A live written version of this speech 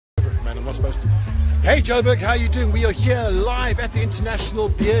man. I'm not supposed to. Hey Joburg, how you doing? We are here live at the International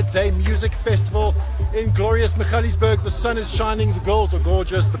Beer Day Music Festival in glorious Michalisburg. The sun is shining, the girls are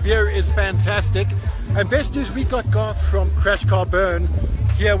gorgeous, the beer is fantastic. And best news, we got Garth from Crash Car Burn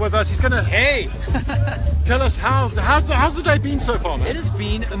here with us. He's gonna tell us how's the day been so far, man? It has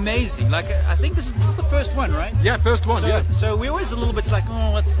been amazing. Like, I think this is the first one, right? Yeah, first one. So we're always a little bit like,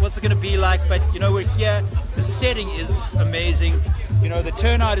 oh, what's it gonna be like? But you know, we're here. The setting is amazing. You know, the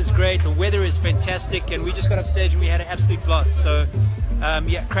turnout is great. The weather is fantastic, and we just got up stage and we had an absolute blast. So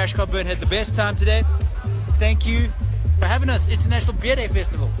yeah, Crash Car Burn had the best time today. Thank you for having us, International Beer Day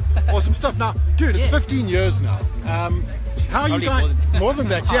Festival. Awesome stuff. Now, dude, it's 15 years now. How are you guys? More than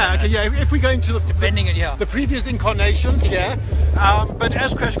that, yeah. Okay, yeah. If we go into the previous incarnations, yeah. But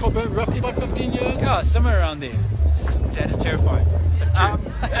as Crash Car Burn, roughly about 15 years. Yeah, somewhere around there. That is terrifying.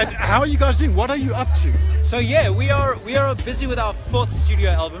 And how are you guys doing? What are you up to? So yeah, we are busy with our 4th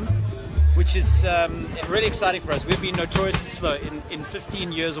studio album, which is really exciting for us. We've been notoriously slow. In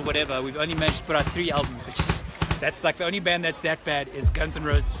 15 years or whatever, we've only managed to put out 3 albums, which is that's like the only band that's that bad is Guns N'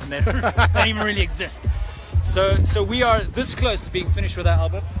 Roses, and they don't even really exist. So we are this close to being finished with our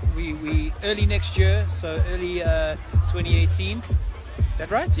album. We early next year, so early 2018. Is that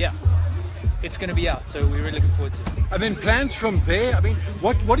right? Yeah. It's going to be out, so we're really looking forward to it. And then plans from there. I mean,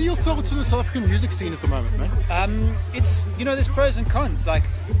 what are your thoughts on the South African music scene at the moment, man? It's, you know, there's pros and cons. Like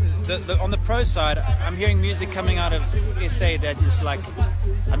on the pro side, I'm hearing music coming out of SA that is like,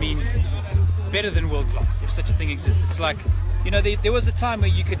 I mean, better than world class, if such a thing exists. It's like, you know, there was a time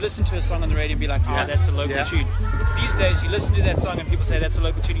where you could listen to a song on the radio and be like, oh, that's a local tune. These days, you listen to that song and people say that's a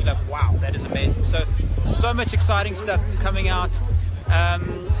local tune. You're like, wow, that is amazing. So much exciting stuff coming out.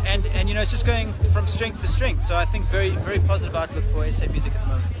 And you know, it's just going from strength to strength. So I think very, very positive outlook for SA music at the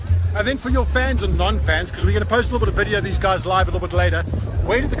moment. And then for your fans and non-fans, because we're going to post a little bit of video of these guys live a little bit later,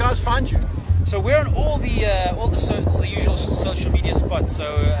 where do the guys find you? So we're on all the usual social media spots. So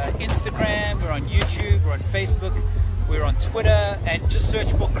Instagram, we're on YouTube, we're on Facebook, we're on Twitter, and just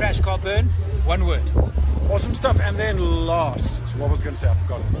search for Crash Car Burn, one word. Awesome stuff. And then last, what was I going to say? I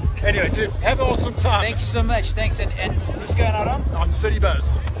forgot. Anyway, dude, have an awesome time. Thank you so much. Thanks. And this is going out on City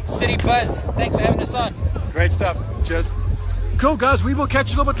Buzz. City Buzz. Thanks for having us on. Great stuff. Cheers. Cool, guys. We will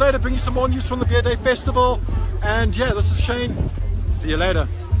catch you a little bit later. Bring you some more news from the Beer Day Festival. And yeah, this is Shane. See you later.